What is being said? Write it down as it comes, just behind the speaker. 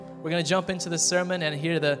we're going to jump into the sermon and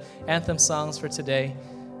hear the anthem songs for today.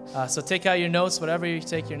 So take out your notes, whatever you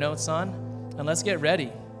take your notes on, and let's get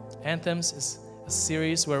ready. Anthems is a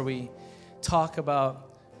series where we talk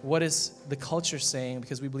about what is the culture saying,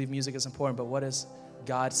 because we believe music is important, but what is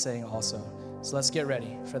God saying also. So let's get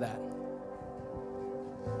ready for that.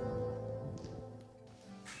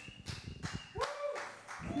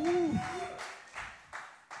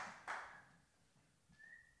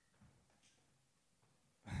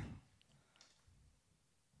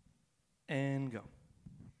 And go.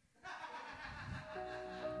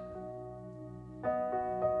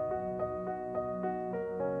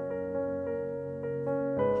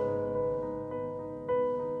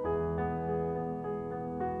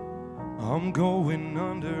 I'm going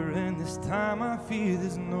under, and this time I fear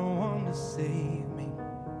there's no one to save me.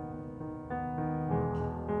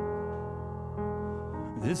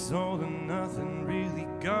 This all or nothing really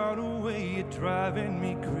got away, you're driving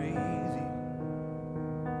me crazy.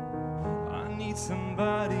 I need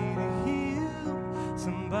somebody to heal,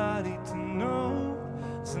 somebody to know,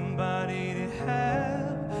 somebody to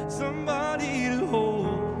have, somebody to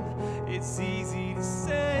hold. It's easy to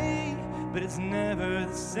say, but it's never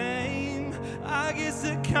the same. I guess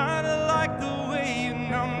I kinda like the way you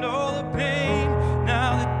numbed all the pain.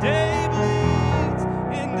 Now the day bleeds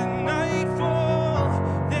into nightfall,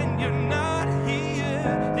 then you're not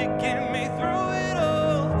here to get me through it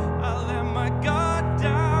all. I let my guard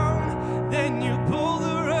down, then you pull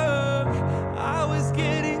the rug. I was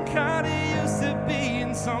getting kinda used to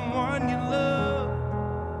being someone you love.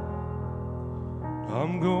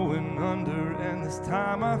 I'm going under, and this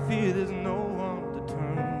time I fear there's no one to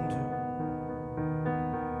turn to.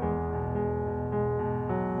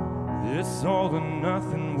 This all or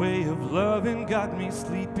nothing way of loving got me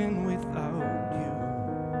sleeping without you.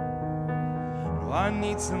 I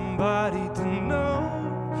need somebody to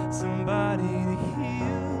know, somebody to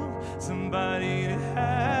heal, somebody to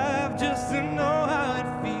have, just to know how it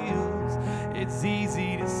feels. It's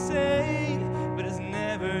easy to say, but it's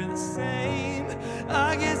never the same.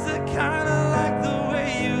 I guess I kinda like the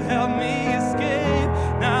way you helped me escape.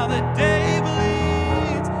 Now the day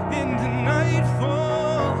bleeds into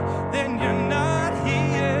nightfall, then you're not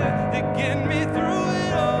here to get me through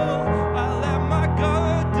it all. I let my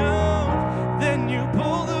guard down, then you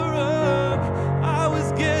pull the rug. I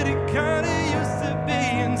was getting kinda used to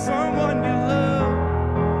being someone you love.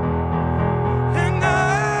 And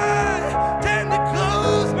I tend to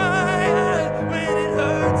close my eyes when it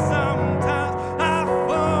hurts sometimes. I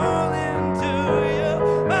fall into your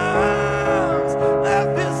arms. I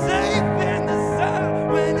feel safe in the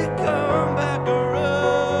sun when you come back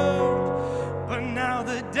around. But now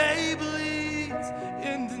the day bleeds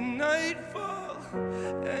into nightfall,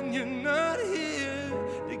 and you're not here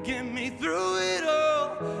to get me through it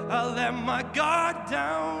all. I let my guard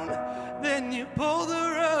down, then you pull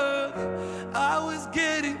the rug. I was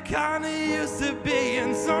getting kinda used to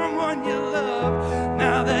being someone you love.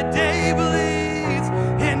 Now the day bleeds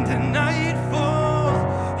into nightfall,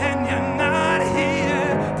 and you're not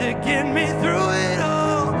here to get me through it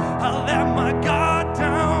all. I let my guard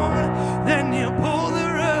down, then you pull the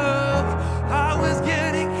rug. I was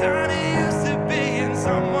getting kinda used to being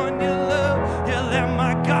someone you love. You let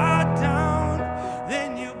my guard down,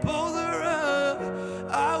 then you pull the rug.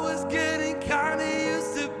 I was getting kinda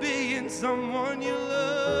used to being someone you love.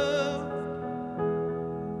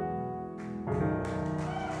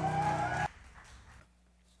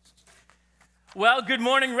 Well, good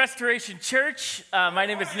morning, Restoration Church. My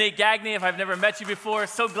name is Nate Gagne. If I've never met you before,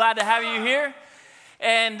 so glad to have you here.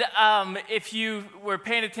 And if you were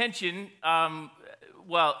paying attention,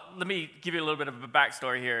 well, let me give you a little bit of a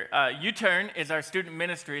backstory here. U-Turn is our student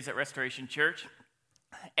ministries at Restoration Church.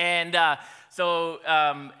 And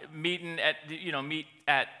meet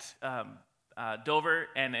at Dover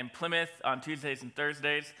and in Plymouth on Tuesdays and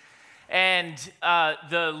Thursdays. And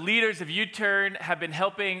the leaders of U-Turn have been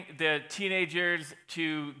helping the teenagers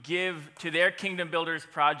to give to their Kingdom Builders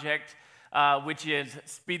project, which is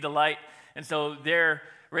Speed the Light. And so they're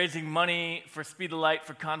raising money for Speed the Light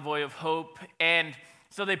for Convoy of Hope. And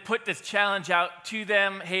so they put this challenge out to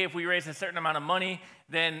them. Hey, if we raise a certain amount of money,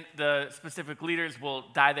 then the specific leaders will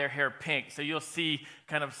dye their hair pink. So you'll see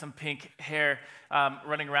kind of some pink hair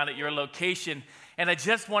running around at your location. And I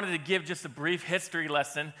just wanted to give just a brief history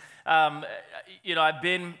lesson. I've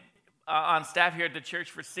been on staff here at the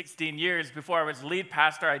church for 16 years. Before I was lead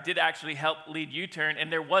pastor, I did actually help lead U-Turn.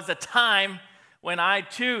 And there was a time when I,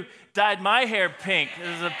 too, dyed my hair pink. It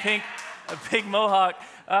was a pink mohawk.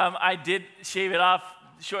 I did shave it off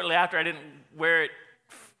shortly after. I didn't wear it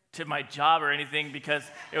to my job or anything because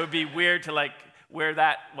it would be weird to wear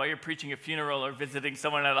that while you're preaching a funeral or visiting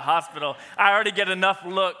someone at a hospital. I already get enough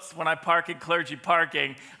looks when I park in clergy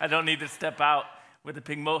parking. I don't need to step out with a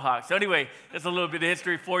pink mohawk. So anyway, that's a little bit of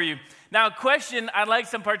history for you. Now, question, I'd like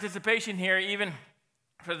some participation here, even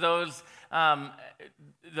for those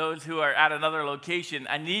who are at another location.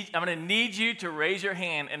 I'm going to need you to raise your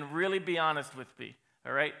hand and really be honest with me,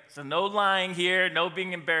 all right? So no lying here, no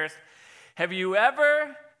being embarrassed. Have you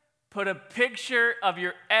ever put a picture of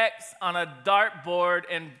your ex on a dartboard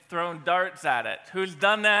and thrown darts at it? Who's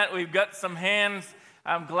done that? We've got some hands.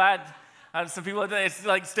 I'm glad some people have done it. It's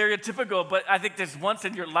like stereotypical, but I think there's once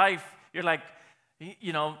in your life, you're like,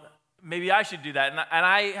 you know, maybe I should do that. And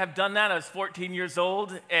I have done that. I was 14 years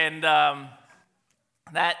old, and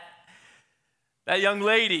that young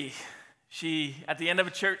lady, she, at the end of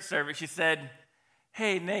a church service, she said,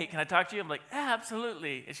 "Hey, Nate, can I talk to you?" I'm like, "Yeah,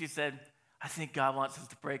 absolutely." And she said, "I think God wants us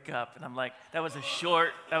to break up." And I'm like, that was a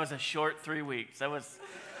short 3 weeks. That was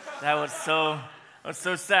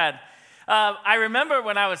so sad. I remember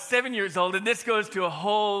when I was 7 years old, and this goes to a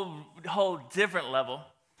whole different level,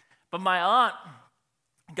 but my aunt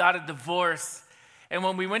got a divorce, and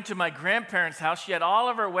when we went to my grandparents' house, she had all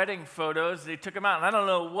of her wedding photos. They took them out, and I don't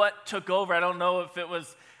know what took over. I don't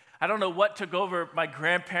know what took over my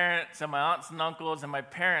grandparents and my aunts and uncles and my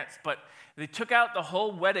parents, but they took out the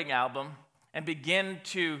whole wedding album and began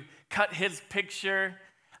to cut his picture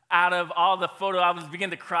out of all the photo albums,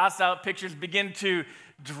 begin to cross out pictures, begin to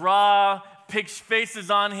draw faces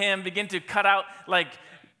on him, begin to cut out, like,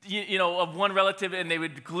 you know, of one relative, and they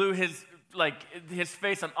would glue his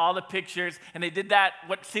face on all the pictures, and they did that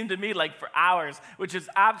what seemed to me like for hours, which is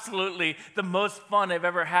absolutely the most fun I've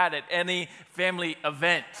ever had at any family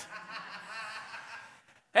event.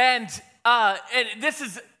 And this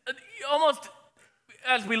is almost,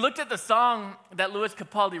 as we looked at the song that Lewis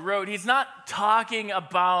Capaldi wrote, he's not talking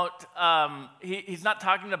about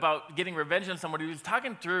getting revenge on somebody. He's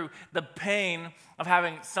talking through the pain of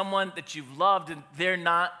having someone that you've loved and they're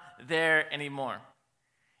not there anymore.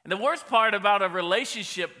 And the worst part about a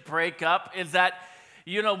relationship breakup is that,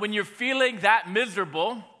 you know, when you're feeling that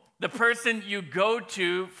miserable, the person you go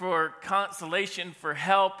to for consolation, for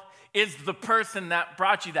help, is the person that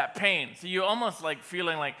brought you that pain. So you're almost like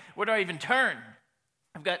feeling like, where do I even turn?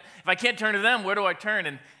 If I can't turn to them, where do I turn?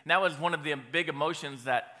 And that was one of the big emotions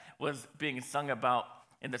that was being sung about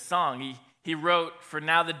in the song. He wrote, "For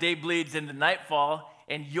now the day bleeds into nightfall,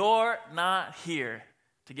 and you're not here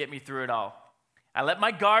to get me through it all. I let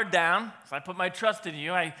my guard down, so I put my trust in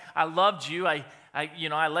you. I loved you. I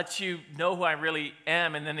let you know who I really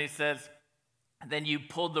am." And then he says, "Then you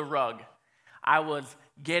pulled the rug. I was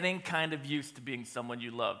getting kind of used to being someone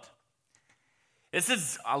you loved." This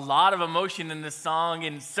is a lot of emotion in this song,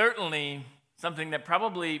 and certainly something that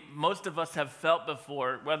probably most of us have felt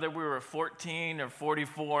before, whether we were 14 or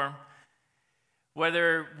 44,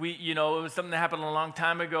 whether it was something that happened a long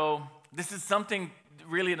time ago. This is something,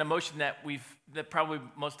 really an emotion that probably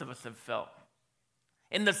most of us have felt.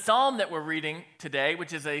 In the psalm that we're reading today,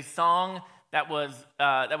 which is a song that was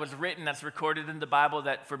written, that's recorded in the Bible,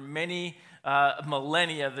 that for many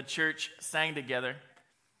millennia the church sang together.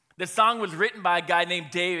 The song was written by a guy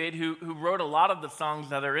named David who wrote a lot of the songs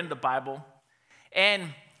that are in the Bible.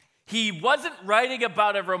 And he wasn't writing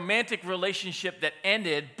about a romantic relationship that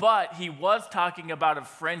ended, but he was talking about a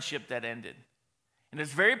friendship that ended. And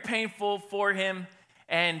it's very painful for him,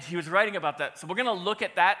 and he was writing about that. So we're going to look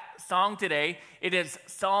at that song today. It is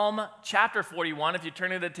Psalm chapter 41. If you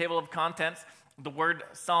turn to the table of contents, the word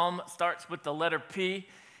psalm starts with the letter P,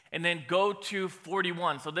 and then go to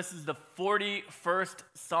 41. So this is the 41st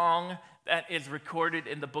song that is recorded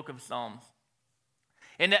in the book of Psalms.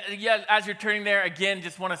 And as you're turning there, again,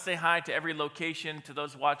 just want to say hi to every location, to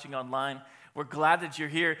those watching online. We're glad that you're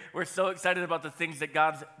here. We're so excited about the things that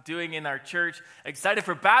God's doing in our church. Excited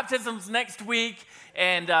for baptisms next week.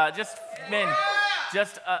 And just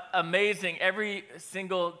amazing. Every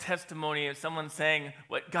single testimony of someone saying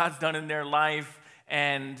what God's done in their life,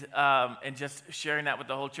 and just sharing that with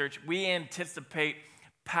the whole church. We anticipate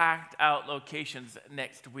packed out locations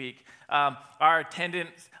next week. Our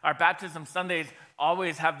attendance, our baptism Sundays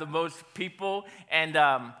always have the most people, and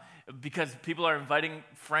because people are inviting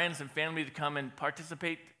friends and family to come and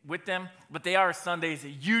participate with them, but they are Sundays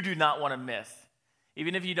that you do not want to miss.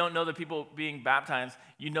 Even if you don't know the people being baptized,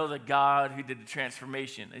 you know the God who did the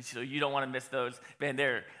transformation, and so you don't want to miss those. Man,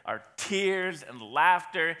 there are tears and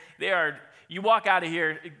laughter. You walk out of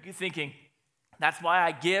here thinking, that's why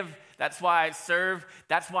I give That's why I serve.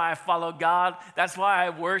 That's why I follow God. That's why I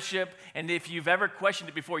worship. And if you've ever questioned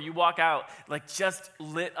it before, you walk out like just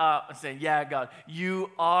lit up and saying, yeah, God, you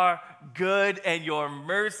are good and your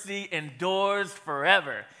mercy endures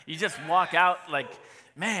forever. You just walk out like,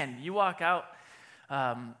 man, you walk out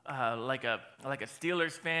like a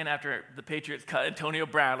Steelers fan after the Patriots cut Antonio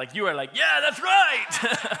Brown. Like you are like, yeah, that's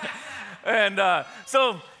right. And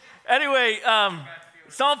so anyway,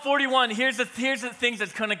 Psalm 41, here's the things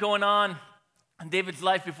that's kind of going on in David's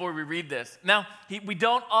life before we read this. Now, we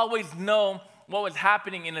don't always know what was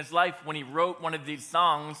happening in his life when he wrote one of these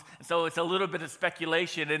songs, so it's a little bit of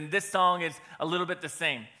speculation, and this song is a little bit the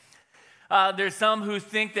same. There's some who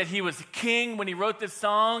think that he was king when he wrote this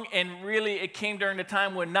song, and really it came during the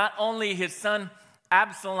time when not only his son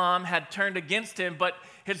Absalom had turned against him, but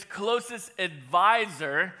his closest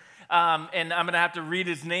advisor, and I'm going to have to read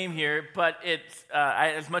his name here, but it's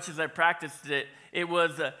as much as I practiced it, it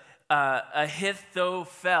was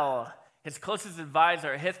Ahithophel. His closest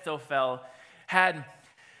advisor, Ahithophel, had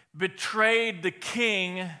betrayed the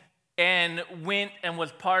king and went and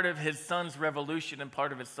was part of his son's revolution and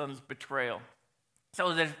part of his son's betrayal.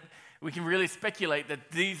 So that we can really speculate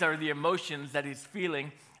that these are the emotions that he's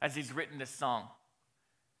feeling as he's written this song.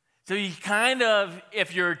 So you kind of,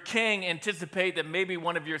 if you're a king, anticipate that maybe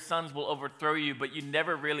one of your sons will overthrow you, but you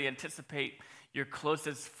never really anticipate your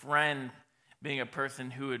closest friend being a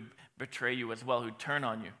person who would betray you as well, who'd turn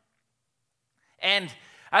on you. And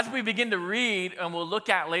as we begin to read, and we'll look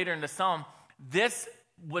at later in the psalm, this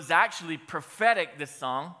was actually prophetic, this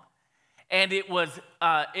song, and it was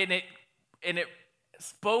it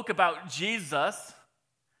spoke about Jesus,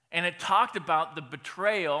 and it talked about the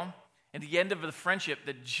betrayal and the end of the friendship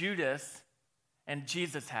that Judas and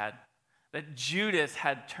Jesus had, that Judas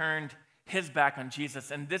had turned his back on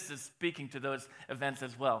Jesus, and this is speaking to those events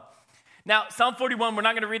as well. Now, Psalm 41, we're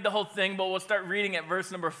not going to read the whole thing, but we'll start reading at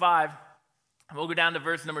verse number 5, and we'll go down to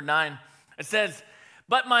verse number 9. It says,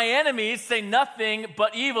 "But my enemies say nothing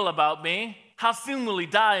but evil about me. How soon will he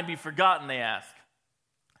die and be forgotten, they ask.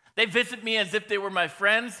 They visit me as if they were my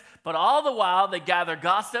friends, but all the while they gather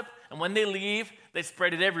gossip, and when they leave, they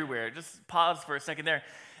spread it everywhere." Just pause for a second there.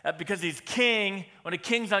 Because he's king, when a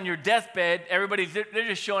king's on your deathbed, they're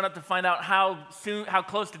just showing up to find out how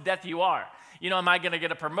close to death you are. You know, am I going to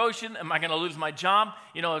get a promotion? Am I going to lose my job?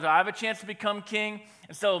 You know, do I have a chance to become king?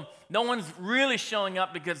 And so no one's really showing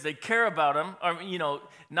up because they care about him. Or, you know,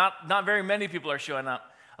 not very many people are showing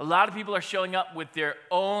up. A lot of people are showing up with their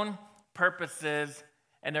own purposes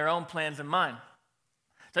and their own plans in mind.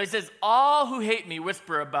 So he says, all who hate me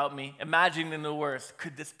whisper about me, imagining the worst.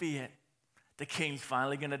 Could this be it? The king's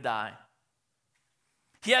finally going to die.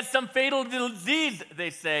 He has some fatal disease,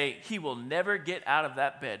 they say. He will never get out of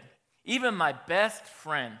that bed. Even my best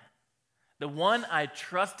friend, the one I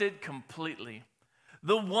trusted completely,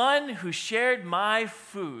 the one who shared my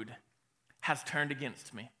food, has turned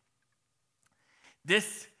against me.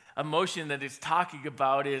 This emotion that he's talking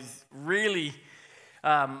about is really,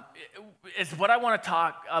 is what I want to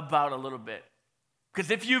talk about a little bit. Because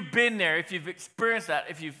if you've been there, if you've experienced that,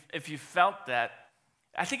 if you've felt that,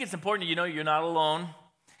 I think it's important you know you're not alone.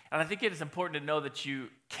 And I think it is important to know that you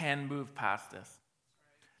can move past this.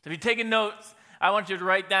 So if you're taking notes, I want you to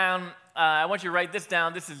write this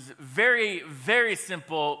down. This is very, very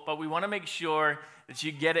simple, but we want to make sure that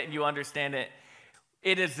you get it and you understand it.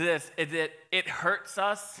 It is this, it hurts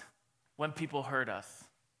us when people hurt us.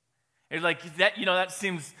 It's like that, you know, that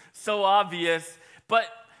seems so obvious, but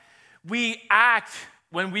we act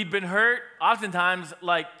when we've been hurt, oftentimes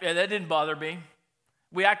like, yeah, that didn't bother me.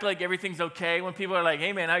 We act like everything's okay when people are like,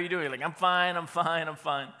 hey man, how you doing? Like, I'm fine.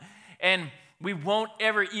 And we won't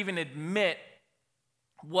ever even admit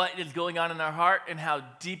what is going on in our heart and how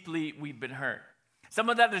deeply we've been hurt. Some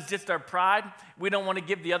of that is just our pride. We don't want to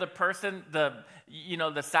give the other person the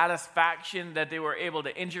satisfaction that they were able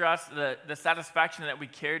to injure us, the satisfaction that we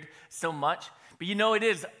cared so much. But you know, it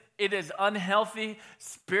is unhealthy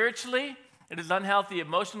spiritually, it is unhealthy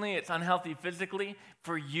emotionally, it's unhealthy physically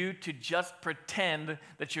for you to just pretend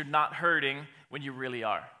that you're not hurting when you really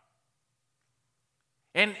are.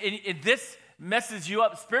 And this messes you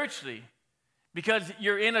up spiritually because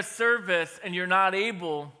you're in a service and you're not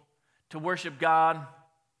able to worship God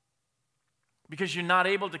because you're not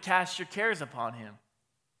able to cast your cares upon Him.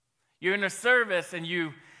 You're in a service and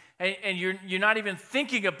you're not even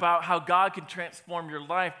thinking about how God can transform your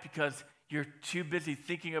life because you're too busy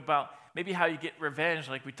thinking about maybe how you get revenge,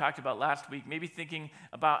 like we talked about last week. Maybe thinking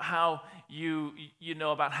about how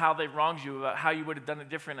about how they wronged you, about how you would have done it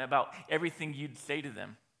different, about everything you'd say to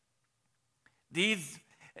them.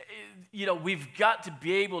 We've got to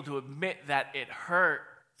be able to admit that it hurts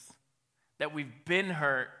that we've been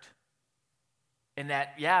hurt, and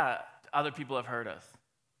that, yeah, other people have hurt us.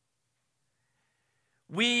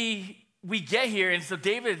 We get here, and so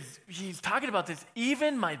he's talking about this.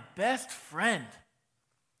 Even my best friend,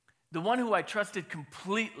 the one who I trusted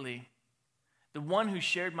completely, the one who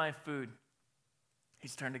shared my food,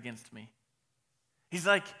 he's turned against me. He's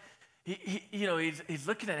like, he's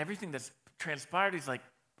looking at everything that's transpired. He's like,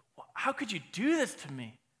 how could you do this to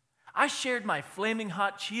me? I shared my flaming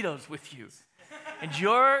hot Cheetos with you, and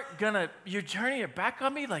you're turning your back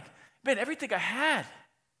on me? Like, man, everything I had.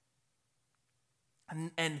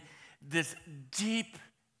 And this deep,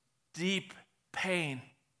 deep pain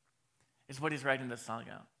is what he's writing this song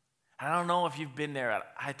out. I don't know if you've been there.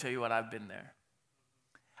 I tell you what, I've been there.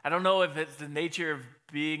 I don't know if it's the nature of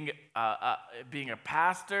being a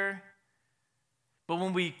pastor, but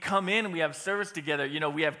when we come in and we have service together,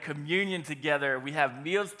 we have communion together, we have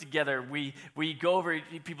meals together, we go over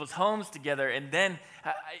to people's homes together, and then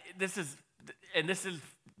this is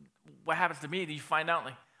what happens to me. You find out,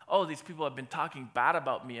 like, oh, these people have been talking bad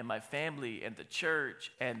about me and my family and the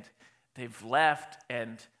church, and they've left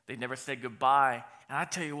and they never said goodbye. And I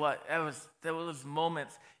tell you what, there was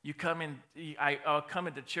moments you come in. I'll come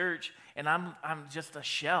into church and I'm just a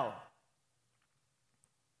shell.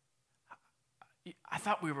 I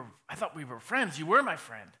thought we were friends. You were my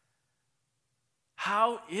friend.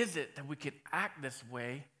 How is it that we can act this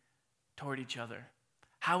way toward each other?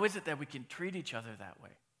 How is it that we can treat each other that way?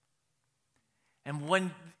 And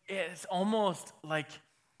when it's almost like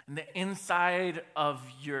the inside of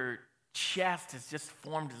your chest has just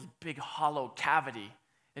formed this big hollow cavity.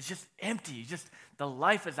 It's just empty. The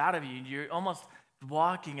life is out of you. You're almost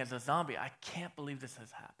walking as a zombie. I can't believe this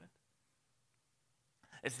has happened.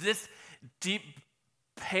 It's this deep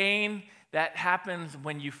pain that happens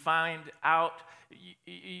when you find out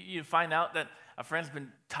that a friend's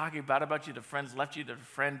been talking bad about you, the friend's left you, the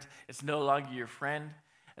friend is no longer your friend.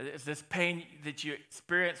 It's this pain that you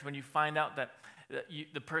experience when you find out that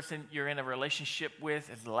the person you're in a relationship with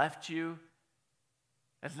has left you.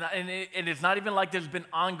 It's not even like there's been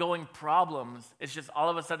ongoing problems. It's just all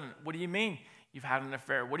of a sudden, what do you mean you've had an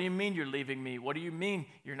affair? What do you mean you're leaving me? What do you mean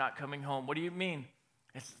you're not coming home? What do you mean?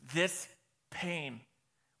 It's this pain.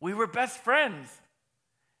 We were best friends.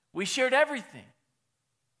 We shared everything.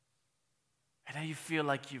 And now you feel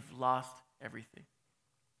like you've lost everything.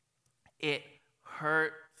 It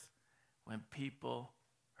hurts when people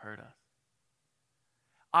hurt us.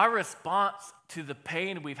 Our response to the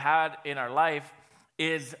pain we've had in our life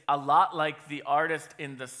is a lot like the artist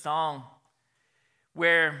in the song,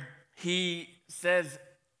 where he says,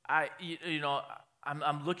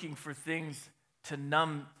 I'm looking for things to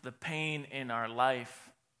numb the pain in our life.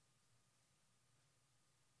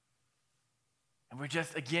 And we're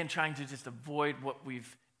just, again, trying to just avoid what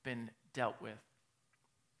we've been dealt with.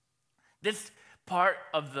 This part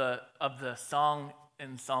of the song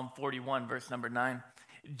in Psalm 41, verse number 9,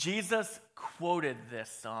 Jesus quoted this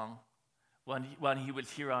song when he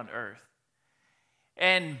was here on earth.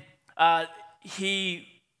 And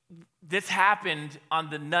this happened on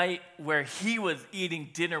the night where he was eating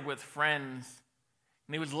dinner with friends.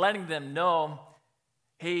 And he was letting them know,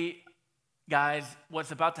 hey, guys,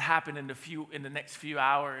 what's about to happen in the next few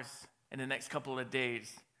hours, in the next couple of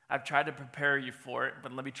days. I've tried to prepare you for it,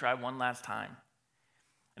 but let me try one last time.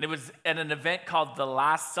 And it was at an event called the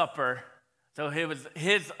Last Supper. So it was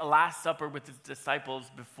his Last Supper with his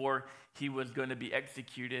disciples before he was going to be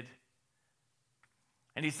executed.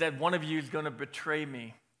 And he said, one of you is going to betray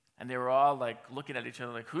me. And they were all like looking at each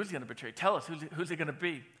other like, who's going to betray? Tell us, who's it going to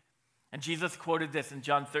be? And Jesus quoted this in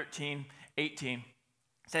John 13:18. He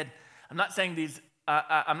said, I'm not saying these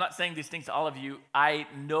things to all of you. I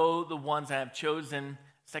know the ones I have chosen.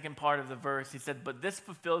 Second part of the verse, he said, but this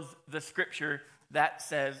fulfills the scripture that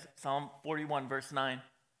says, Psalm 41, verse 9,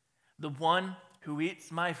 the one who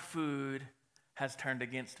eats my food has turned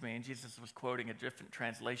against me. And Jesus was quoting a different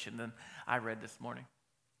translation than I read this morning.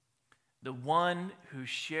 The one who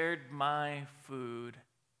shared my food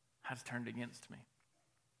has turned against me.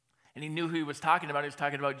 And he knew who he was talking about. He was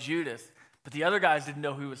talking about Judas. But the other guys didn't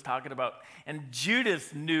know who he was talking about. And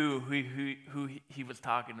Judas knew who he was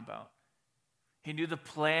talking about. He knew the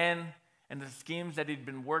plan and the schemes that he'd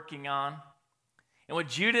been working on. And what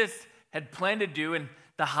Judas had planned to do, and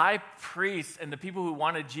the high priest and the people who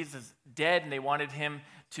wanted Jesus dead, and they wanted him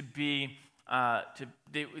to be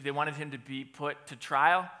they wanted him to be put to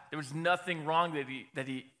trial. There was nothing wrong that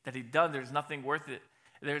he'd done. There's nothing worth it.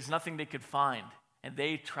 There's nothing they could find, and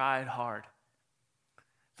they tried hard.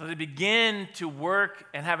 So they began to work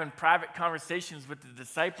and having private conversations with the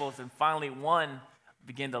disciples, and finally one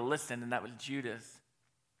began to listen, and that was Judas.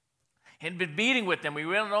 He'd been meeting with them. We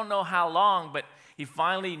really don't know how long, but he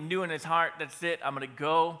finally knew in his heart, that's it, I'm going to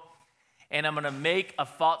go and I'm going to make a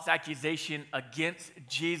false accusation against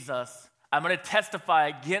Jesus. I'm going to testify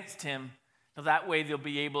against him, so that way they'll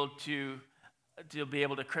be able to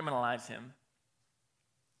criminalize him.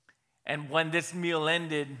 And when this meal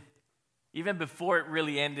ended, even before it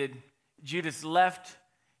really ended, Judas left.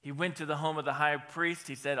 He went to the home of the high priest.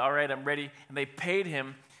 He said, all right, I'm ready. And they paid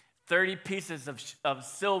him 30 pieces of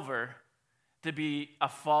silver to be a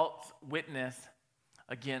false witness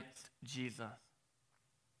against Jesus.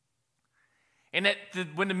 And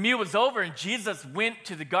when the meal was over and Jesus went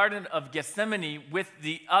to the Garden of Gethsemane with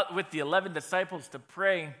the 11 disciples to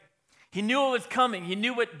pray, he knew it was coming. He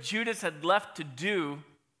knew what Judas had left to do.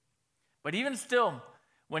 But even still,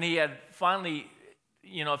 when he had finally,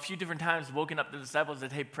 a few different times woken up the disciples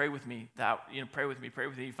and said, hey, pray with me, pray with me.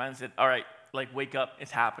 He finally said, all right, wake up,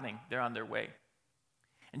 it's happening. They're on their way.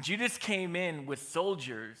 And Judas came in with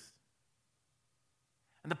soldiers.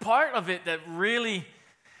 And the part of it that really,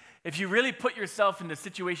 if you really put yourself in the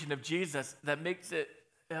situation of Jesus, that makes it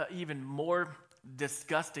even more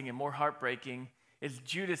disgusting and more heartbreaking, is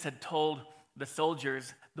Judas had told the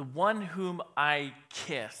soldiers, the one whom I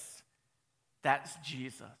kiss, that's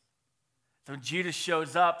Jesus. So when Judas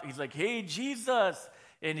shows up, he's like, hey, Jesus.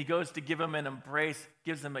 And he goes to give him an embrace,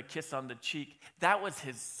 gives him a kiss on the cheek. That was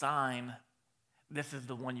his sign. This is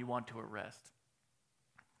the one you want to arrest.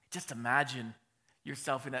 Just imagine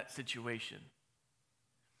yourself in that situation.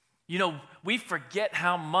 We forget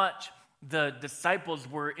how much the disciples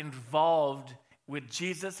were involved with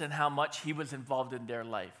Jesus and how much he was involved in their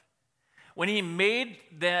life. When he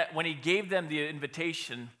gave them the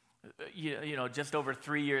invitation, just over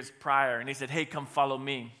 3 years prior, and he said, hey, come follow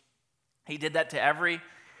me. He did that to every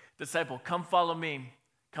disciple. Come follow me.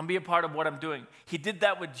 Come be a part of what I'm doing. He did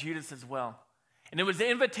that with Judas as well. And it was the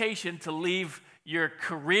invitation to leave your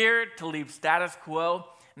career, to leave status quo,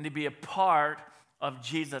 and to be a part of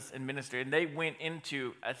Jesus in ministry. And they went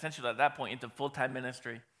into, essentially at that point, into full-time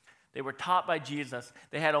ministry. They were taught by Jesus.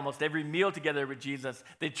 They had almost every meal together with Jesus.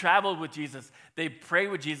 They traveled with Jesus. They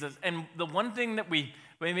prayed with Jesus. And the one thing that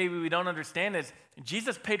maybe we don't understand is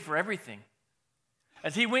Jesus paid for everything.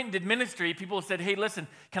 As he went and did ministry, people said, hey, listen,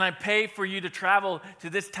 can I pay for you to travel to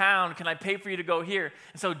this town? Can I pay for you to go here?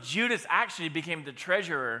 And so Judas actually became the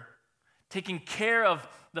treasurer, taking care of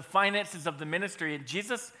the finances of the ministry. And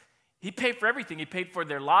Jesus, he paid for everything. He paid for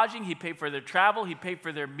their lodging. He paid for their travel. He paid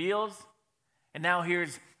for their meals. And now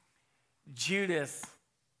here's Judas,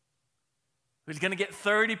 who's going to get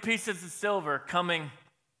 30 pieces of silver coming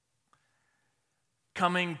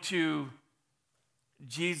to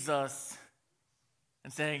Jesus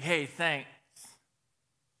and saying, hey, thanks.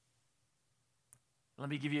 Let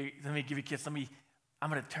me give you a kiss. I'm going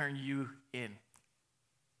to turn you in.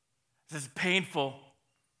 This is painful.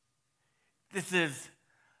 This is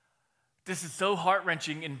so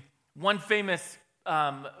heart-wrenching. And one famous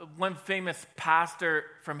pastor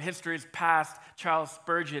from history's past, Charles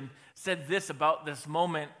Spurgeon, said this about this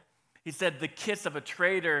moment. He said, the kiss of a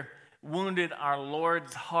traitor wounded our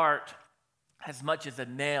Lord's heart as much as a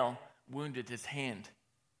nail wounded his hand.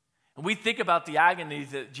 And we think about the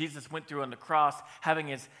agonies that Jesus went through on the cross, having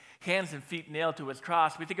his hands and feet nailed to his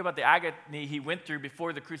cross. We think about the agony he went through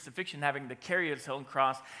before the crucifixion, having to carry his own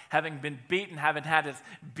cross, having been beaten, having had his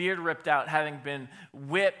beard ripped out, having been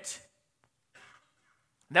whipped.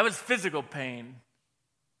 That was physical pain.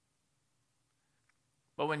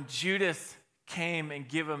 But when Judas came and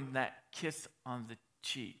gave him that kiss on the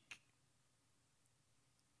cheek,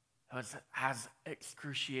 it was as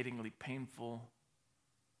excruciatingly painful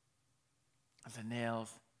as the nails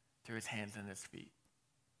through his hands and his feet.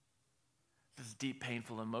 This deep,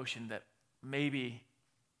 painful emotion that maybe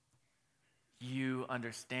you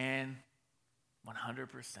understand 100%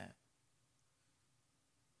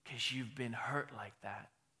 because you've been hurt like that.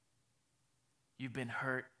 You've been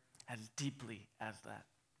hurt as deeply as that.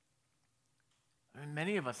 I mean,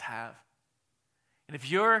 many of us have. And if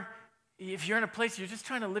you're in a place you're just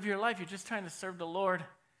trying to live your life, you're just trying to serve the Lord,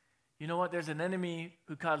 you know what? There's an enemy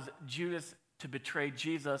who caused Judas to betray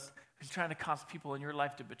Jesus, who's trying to cause people in your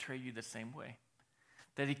life to betray you the same way.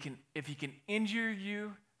 That if he can injure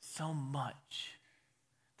you so much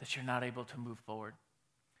that you're not able to move forward,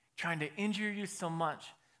 trying to injure you so much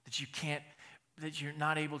that you're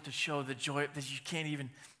not able to show the joy, that you can't even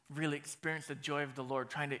really experience the joy of the Lord,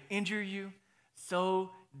 trying to injure you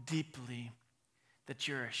so deeply that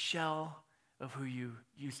you're a shell of who you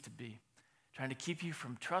used to be, trying to keep you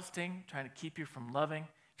from trusting, trying to keep you from loving,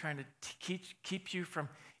 trying to keep you from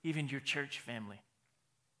even your church family.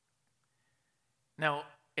 Now,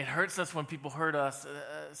 it hurts us when people hurt us.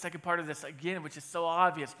 Second part of this, again, which is so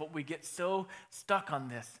obvious, but we get so stuck on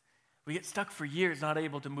this. We get stuck for years, not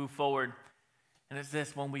able to move forward. And it's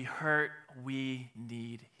this: when we hurt, we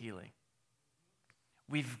need healing.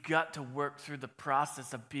 We've got to work through the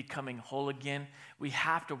process of becoming whole again. We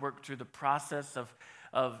have to work through the process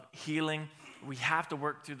of healing. We have to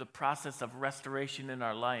work through the process of restoration in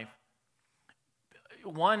our life.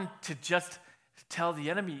 One, to just tell the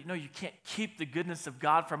enemy, no, you can't keep the goodness of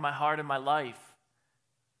God from my heart and my life.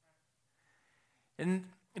 And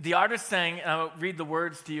the artist sang, and I'll read the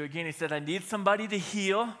words to you again. He said, I need somebody to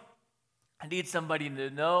heal. I need somebody to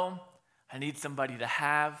know. I need somebody to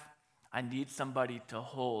have. I need somebody to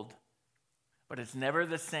hold. But it's never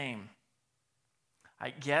the same. I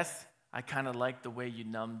guess I kind of like the way you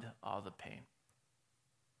numbed all the pain.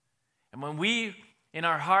 And when we, in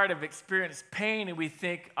our heart, have experienced pain and we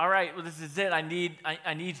think, all right, well, this is it. I need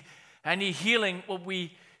healing.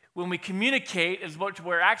 When we communicate, is what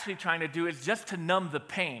we're actually trying to do is just to numb the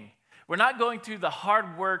pain. We're not going through the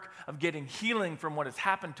hard work of getting healing from what has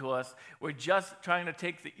happened to us. We're just trying to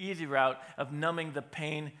take the easy route of numbing the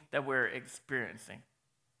pain that we're experiencing.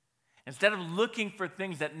 Instead of looking for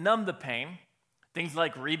things that numb the pain, things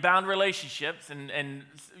like rebound relationships, and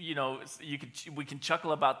you know, we can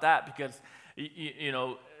chuckle about that because you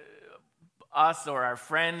know, us or our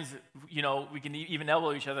friends, you know, we can even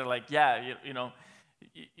elbow each other like, yeah, you know,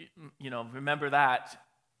 remember that.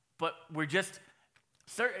 But we're just,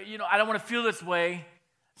 you know, I don't want to feel this way,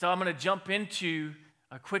 so I'm going to jump into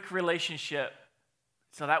a quick relationship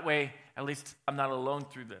so that way at least I'm not alone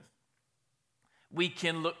through this. We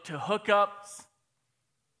can look to hookups,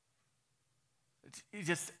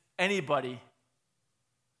 just anybody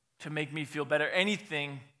to make me feel better,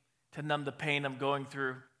 anything to numb the pain I'm going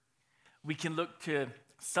through. We can look to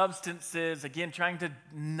substances, again, trying to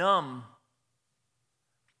numb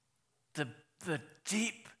the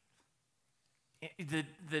deep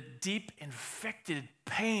infected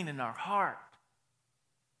pain in our heart.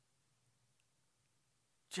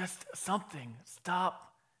 Just something,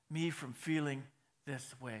 stop me from feeling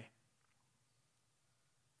this way.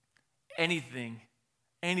 Anything.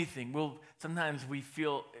 Sometimes we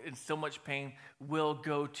feel in so much pain, we'll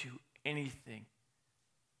go to anything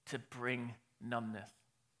to bring numbness.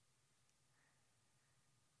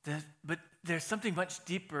 But there's something much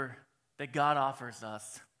deeper that God offers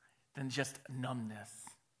us than just numbness.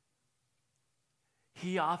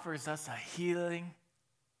 He offers us a healing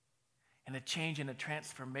and a change and a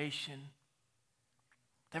transformation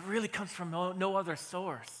that really comes from no other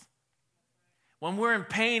source. When we're in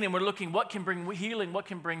pain and we're looking, what can bring healing, what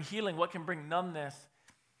can bring numbness,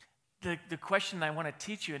 the question I want to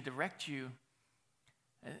teach you and direct you,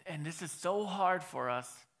 and this is so hard for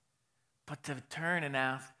us, but to turn and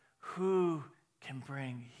ask, who can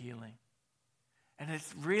bring healing? And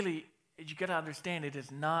it's really, you got to understand, it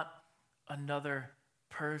is not another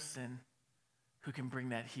person who can bring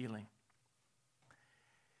that healing.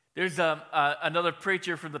 There's another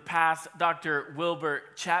preacher from the past, Dr. Wilbur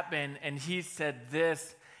Chapman, and he said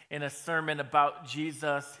this in a sermon about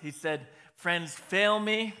Jesus. He said, friends fail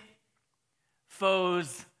me,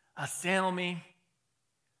 foes assail me,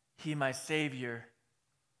 he, my Savior,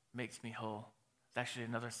 makes me whole. It's actually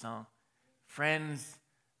another song. Friends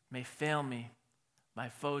may fail me, my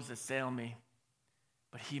foes assail me,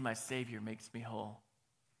 but he, my Savior, makes me whole.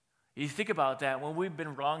 You think about that, when we've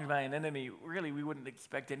been wronged by an enemy, really we wouldn't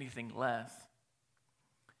expect anything less.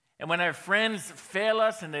 And when our friends fail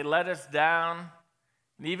us and they let us down,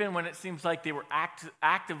 and even when it seems like they were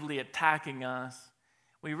actively attacking us,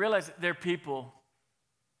 we realize that they're people.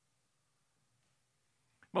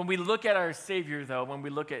 When we look at our Savior, though, when we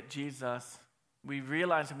look at Jesus, we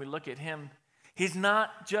realize when we look at him, he's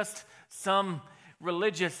not just some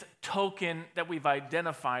religious token that we've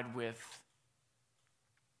identified with.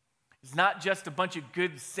 It's not just a bunch of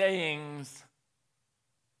good sayings.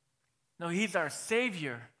 No, he's our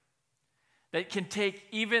Savior that can take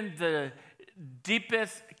even the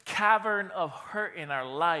deepest cavern of hurt in our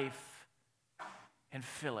life and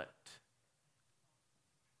fill it.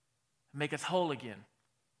 Make us whole again.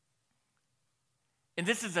 And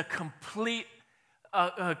this is a complete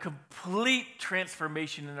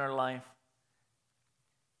transformation in our life.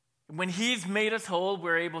 When he's made us whole,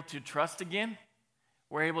 we're able to trust again.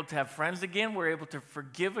 We're able to have friends again. We're able to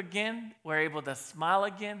forgive again. We're able to smile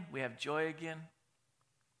again. We have joy again.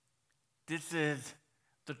 This is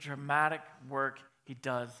the dramatic work he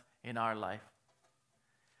does in our life.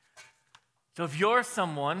 So if you're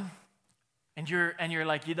someone and you're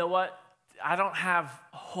like, you know what? I don't have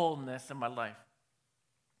wholeness in my life.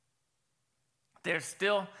 There's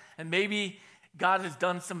still, and maybe God has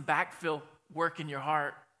done some backfill work in your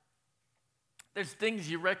heart. There's things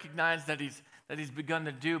you recognize that he's begun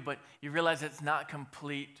to do, but you realize it's not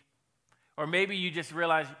complete. Or maybe you just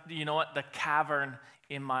realize, you know what, the cavern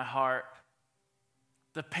in my heart,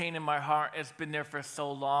 the pain in my heart has been there for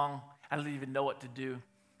so long, I don't even know what to do.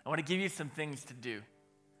 I want to give you some things to do,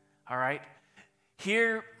 all right?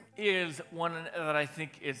 Here is one that I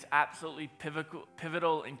think is absolutely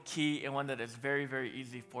pivotal and key, and one that is very, very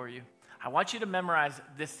easy for you. I want you to memorize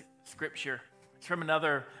this scripture. It's from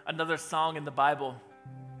another song in the Bible,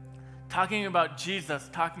 talking about Jesus,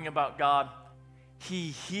 talking about God. He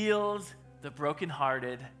heals the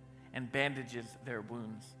brokenhearted and bandages their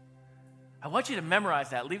wounds. I want you to memorize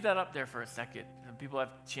that. Leave that up there for a second. Some people have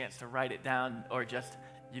a chance to write it down, or just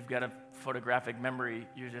you've got a photographic memory.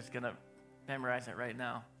 You're just going to memorize it right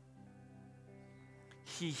now.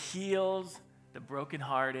 He heals the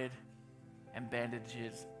brokenhearted and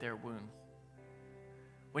bandages their wounds.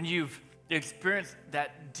 When you've experienced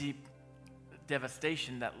that deep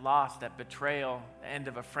devastation, that loss, that betrayal, end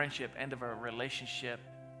of a friendship, end of a relationship,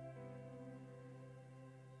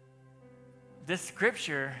 this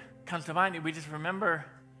scripture comes to mind. We just remember,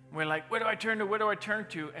 we're like, where do I turn to? Where do I turn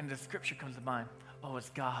to? And the scripture comes to mind. Oh, it's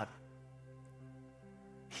God.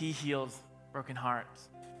 He heals broken hearts.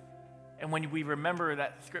 And when we remember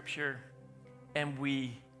that scripture and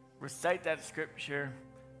we recite that scripture,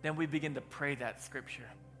 then we begin to pray that scripture.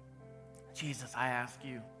 Jesus, I ask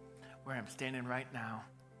you where I'm standing right now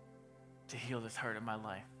to heal this hurt in my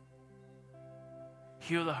life.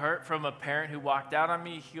 Heal the hurt from a parent who walked out on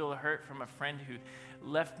me. Heal the hurt from a friend who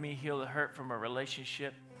left me. Heal the hurt from a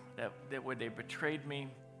relationship that where they betrayed me.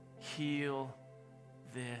 Heal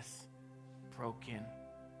this broken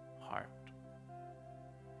heart.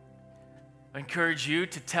 I encourage you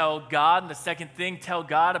to tell God. And the second thing, tell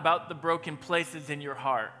God about the broken places in your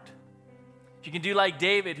heart. If you can do like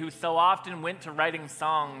David, who so often went to writing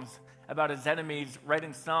songs about his enemies,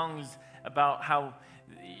 writing songs about how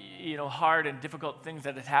hard and difficult things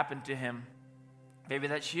that had happened to him. Maybe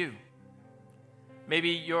that's you. Maybe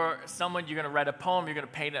you're someone, you're going to write a poem, you're going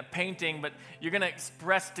to paint a painting, but you're going to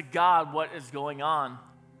express to God what is going on.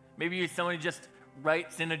 Maybe you're someone who just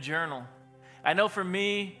writes in a journal. I know for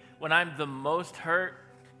me, when I'm the most hurt,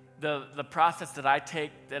 the process that I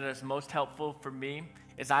take that is most helpful for me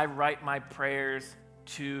is I write my prayers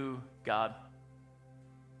to God.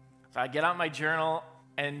 So I get out my journal,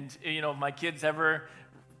 and if my kids ever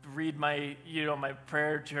read my my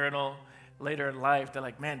prayer journal later in life, they're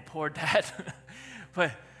like, man, poor dad.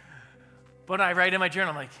 but I write in my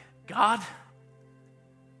journal, I'm like, God,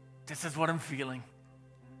 this is what I'm feeling.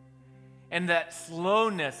 And that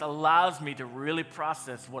slowness allows me to really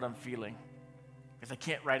process what I'm feeling, because I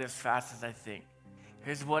can't write as fast as I think.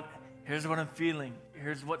 Here's what I'm feeling.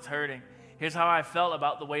 Here's what's hurting. Here's how I felt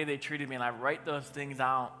about the way they treated me, and I write those things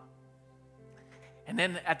out. And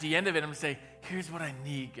then at the end of it, I'm going to say, here's what I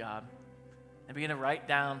need, God. I begin to write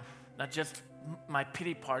down not just my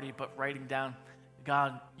pity party, but writing down,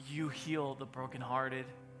 God, you heal the brokenhearted,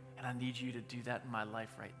 and I need you to do that in my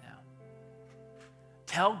life right now.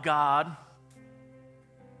 Tell God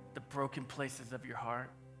the broken places of your heart.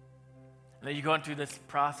 And then you're going through this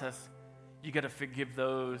process, you got to forgive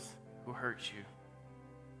those who hurt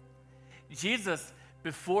you. Jesus,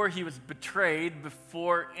 before he was betrayed,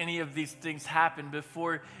 before any of these things happened,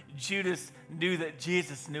 before Judas knew that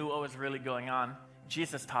Jesus knew what was really going on,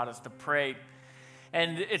 Jesus taught us to pray.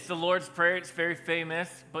 And it's the Lord's Prayer. It's very famous,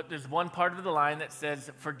 but there's one part of the line that says,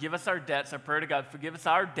 forgive us our debts, our prayer to God, forgive us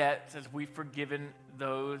our debts as we've forgiven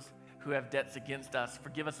those who have debts against us.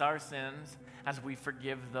 Forgive us our sins as we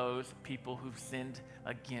forgive those people who've sinned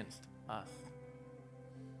against us.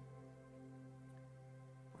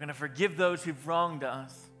 We're going to forgive those who've wronged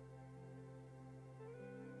us.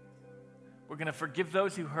 We're going to forgive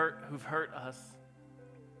those who've hurt us.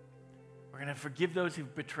 We're going to forgive those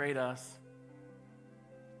who've betrayed us.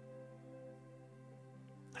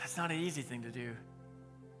 But it's not an easy thing to do.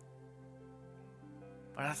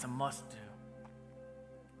 But that's a must do.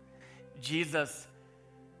 Jesus,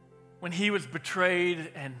 when he was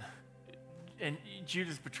betrayed and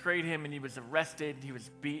Judas betrayed him, and he was arrested, he was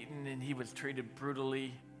beaten, and he was treated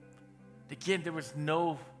brutally. Again, there was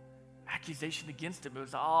no accusation against him. It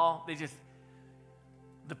was all,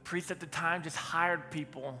 the priests at the time just hired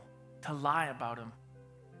people to lie about him.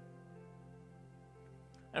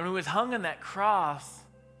 And when he was hung on that cross,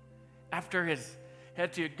 after he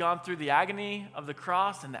had gone through the agony of the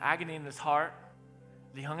cross and the agony in his heart,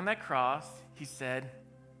 as he hung on that cross, he said,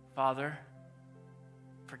 Father,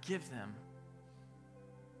 forgive them.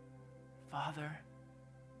 Father,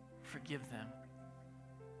 forgive them.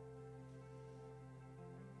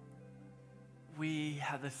 we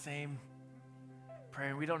have the same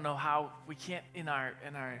prayer. We don't know how, we can't in our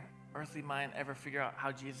earthly mind ever figure out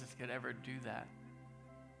how Jesus could ever do that.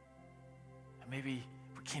 And maybe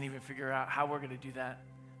we can't even figure out how we're going to do that.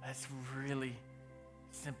 That's really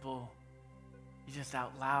simple. You just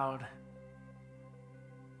out loud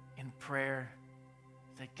in prayer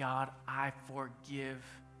say, God, I forgive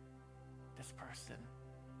this person.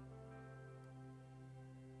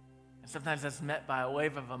 And sometimes that's met by a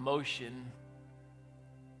wave of emotion.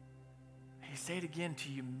 You say it again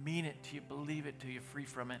till you mean it, till you believe it, till you're free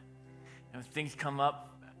from it. And when things come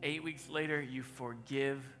up 8 weeks later, you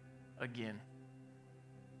forgive again.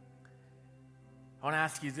 I want to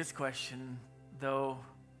ask you this question, though.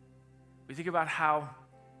 We think about how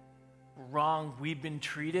wrong we've been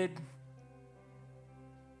treated.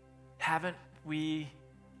 Haven't we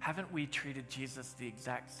treated Jesus the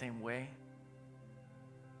exact same way?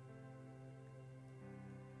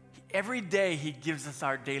 Every day he gives us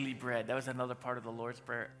our daily bread. That was another part of the Lord's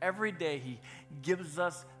Prayer. Every day he gives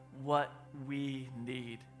us what we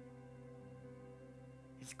need.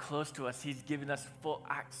 He's close to us. He's given us full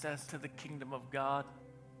access to the kingdom of God.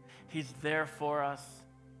 He's there for us.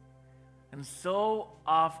 And so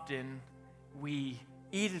often we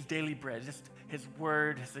eat his daily bread, just his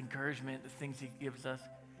word, his encouragement, the things he gives us.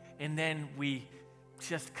 And then we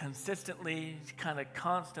just consistently, kind of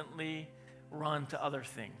constantly run to other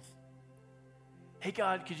things. Hey,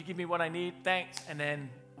 God, could you give me what I need? Thanks. And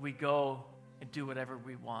then we go and do whatever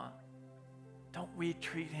we want. Don't we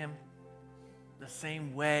treat him the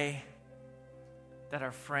same way that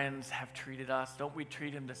our friends have treated us? Don't we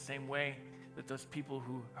treat him the same way that those people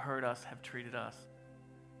who hurt us have treated us?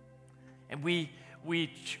 And we're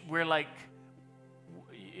like,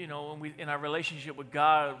 you know, when we in our relationship with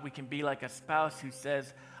God, we can be like a spouse who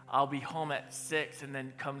says, I'll be home at 6 and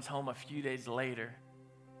then comes home a few days later.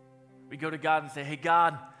 We go to God and say, hey,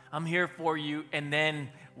 God, I'm here for you. And then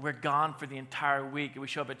we're gone for the entire week. And we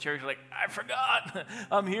show up at church like, I forgot.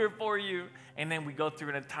 I'm here for you. And then we go through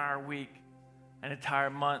an entire week, an entire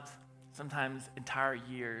month, sometimes entire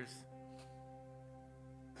years.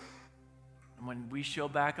 And when we show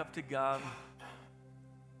back up to God,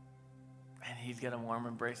 and he's got a warm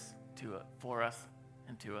embrace for us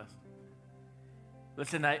and to us.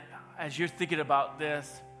 Listen, as you're thinking about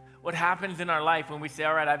this, what happens in our life when we say,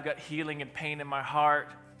 all right, I've got healing and pain in my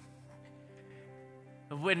heart?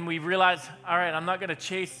 When we realize, all right, I'm not going to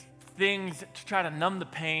chase things to try to numb the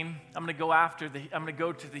pain. I'm going to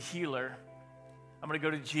go to the healer. I'm going to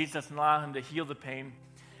go to Jesus and allow him to heal the pain.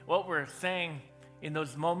 What we're saying in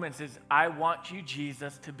those moments is, I want you,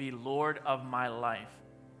 Jesus, to be Lord of my life.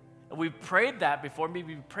 And we've prayed that before.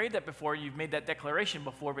 Maybe you've prayed that before. You've made that declaration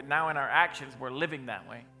before. But now in our actions, we're living that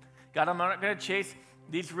way. God, I'm not going to chase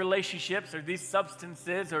these relationships or these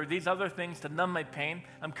substances or these other things to numb my pain.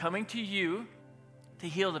 I'm coming to you to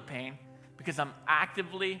heal the pain because I'm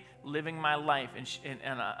actively living my life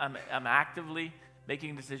and I'm actively making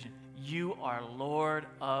a decision. You are Lord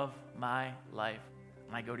of my life.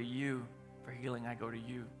 And I go to you for healing. I go to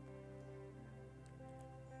you.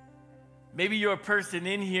 Maybe you're a person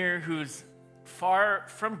in here who's far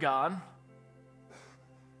from God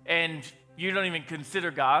and you don't even consider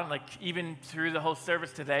God. Like even through the whole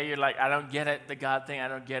service today, you're like, I don't get it, the God thing, I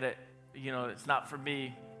don't get it. You know, it's not for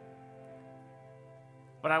me.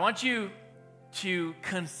 But I want you to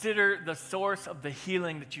consider the source of the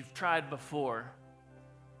healing that you've tried before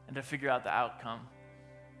and to figure out the outcome.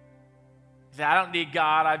 You say, I don't need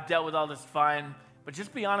God, I've dealt with all this fine. But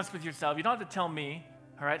just be honest with yourself. You don't have to tell me,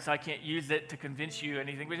 all right, so I can't use it to convince you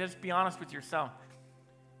anything, but just be honest with yourself.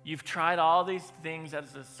 You've tried all these things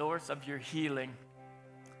as the source of your healing.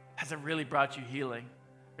 Has it really brought you healing?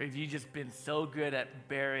 Or have you just been so good at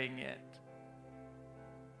bearing it?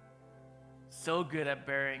 So good at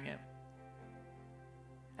bearing it.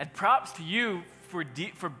 And props to you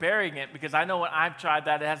for bearing it, because I know when I've tried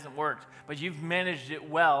that, it hasn't worked. But you've managed it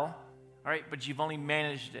well, all right, but you've only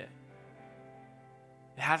managed it.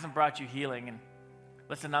 It hasn't brought you healing. And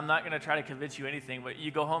listen, I'm not going to try to convince you anything, but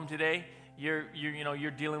you go home today, you're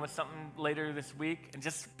dealing with something later this week, and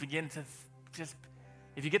just begin to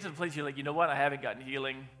if you get to the place you're like, you know what, I haven't gotten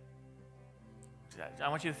healing, I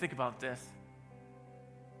want you to think about this.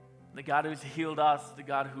 The God who's healed us, the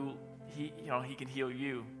God who he can heal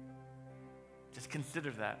you. Just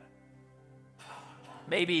consider that.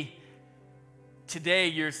 Maybe today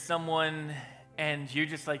you're someone and you're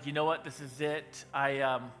just like, you know what, this is it.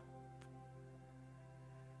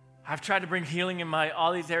 I've tried to bring healing in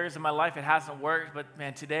all these areas of my life. It hasn't worked, but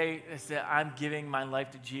man, today I'm giving my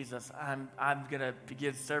life to Jesus. I'm gonna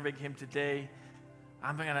begin serving him today.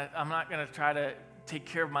 I'm not gonna try to take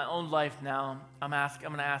care of my own life now. I'm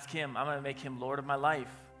going to ask him. I'm going to make him Lord of my life.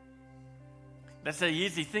 That's an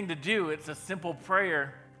easy thing to do. It's a simple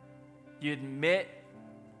prayer. You admit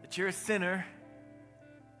that you're a sinner.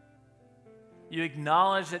 You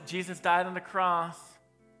acknowledge that Jesus died on the cross.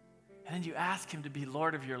 And then you ask him to be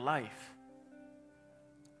Lord of your life.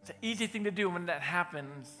 It's an easy thing to do. When that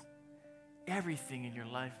happens, everything in your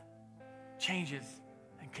life changes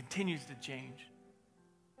and continues to change.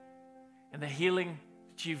 And the healing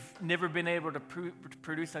that you've never been able to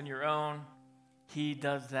produce on your own, he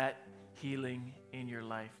does that healing in your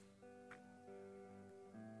life.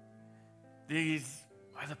 These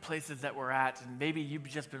are the places that we're at. And maybe you've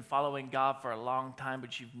just been following God for a long time,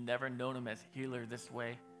 but you've never known him as healer this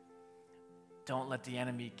way. Don't let the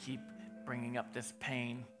enemy keep bringing up this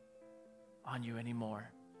pain on you anymore.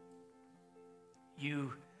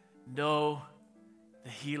 You know the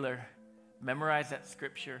healer. Memorize that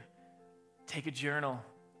scripture. Take a journal.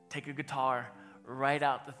 Take a guitar. Write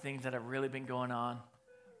out the things that have really been going on.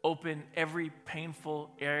 Open every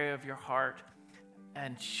painful area of your heart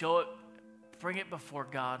and show it. Bring it before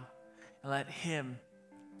God and let him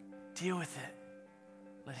deal with it.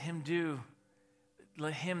 Let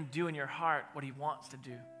him do in your heart what he wants to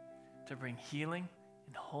do to bring healing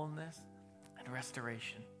and wholeness and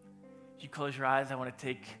restoration. If you close your eyes, I want to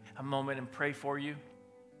take a moment and pray for you.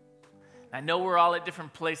 I know we're all at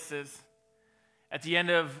different places. At the end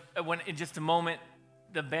in just a moment,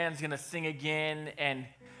 the band's going to sing again, and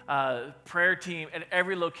prayer team at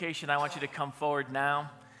every location, I want you to come forward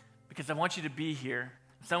now because I want you to be here.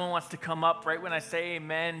 If someone wants to come up right when I say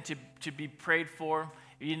amen to be prayed for,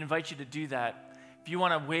 we invite you to do that. If you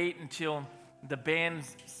want to wait until the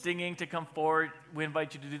band's singing to come forward, we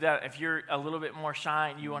invite you to do that. If you're a little bit more shy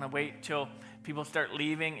and you want to wait until people start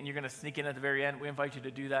leaving and you're going to sneak in at the very end, we invite you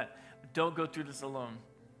to do that. But don't go through this alone.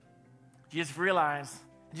 You just realize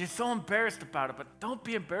you're so embarrassed about it, but don't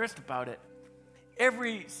be embarrassed about it.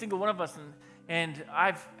 Every single one of us, and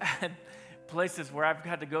I've had places where I've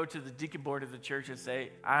had to go to the deacon board of the church and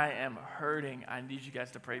say, I am hurting. I need you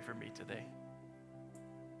guys to pray for me today.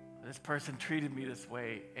 This person treated me this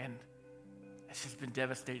way, and it's just been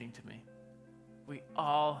devastating to me. We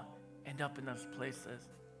all end up in those places.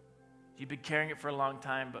 You've been carrying it for a long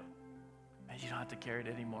time, but man, you don't have to carry it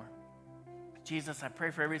anymore. Jesus, I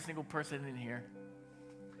pray for every single person in here.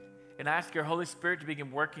 And I ask your Holy Spirit to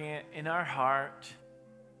begin working in our heart,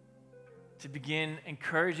 to begin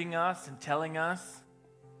encouraging us and telling us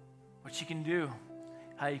what you can do,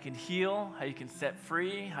 how you can heal, how you can set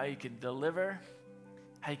free, how you can deliver,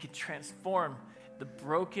 how you can transform the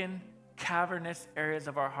broken, cavernous areas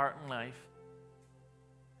of our heart and life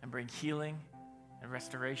and bring healing and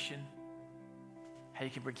restoration, how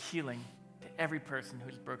you can bring healing to every person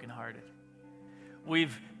who's brokenhearted.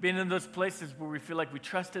 We've been in those places where we feel like we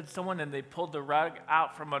trusted someone and they pulled the rug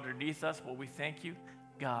out from underneath us. Well, we thank you,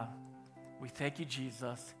 God. We thank you,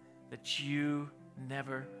 Jesus, that you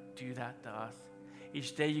never do that to us.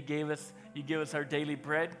 Each day you give us our daily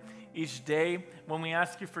bread. Each day when we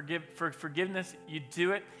ask you for forgiveness, you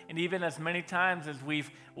do it. And even as many times as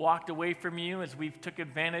we've walked away from you, as we've took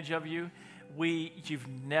advantage of you, you've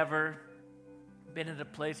never been in a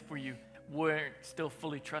place where you weren't still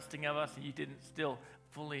fully trusting of us and you didn't still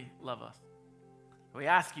fully love us. We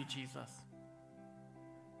ask you, Jesus,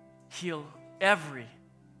 heal every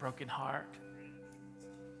broken heart.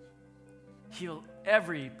 Heal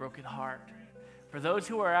every broken heart. For those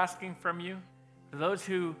who are asking from you, for those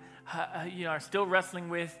who are still wrestling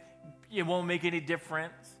with, it won't make any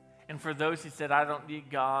difference. And for those who said, I don't need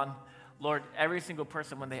God, Lord, every single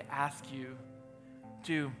person, when they ask you,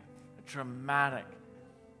 do a dramatic,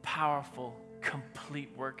 powerful, complete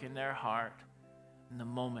work in their heart in the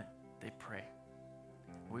moment they pray.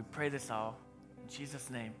 We pray this all in Jesus'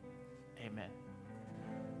 name. Amen.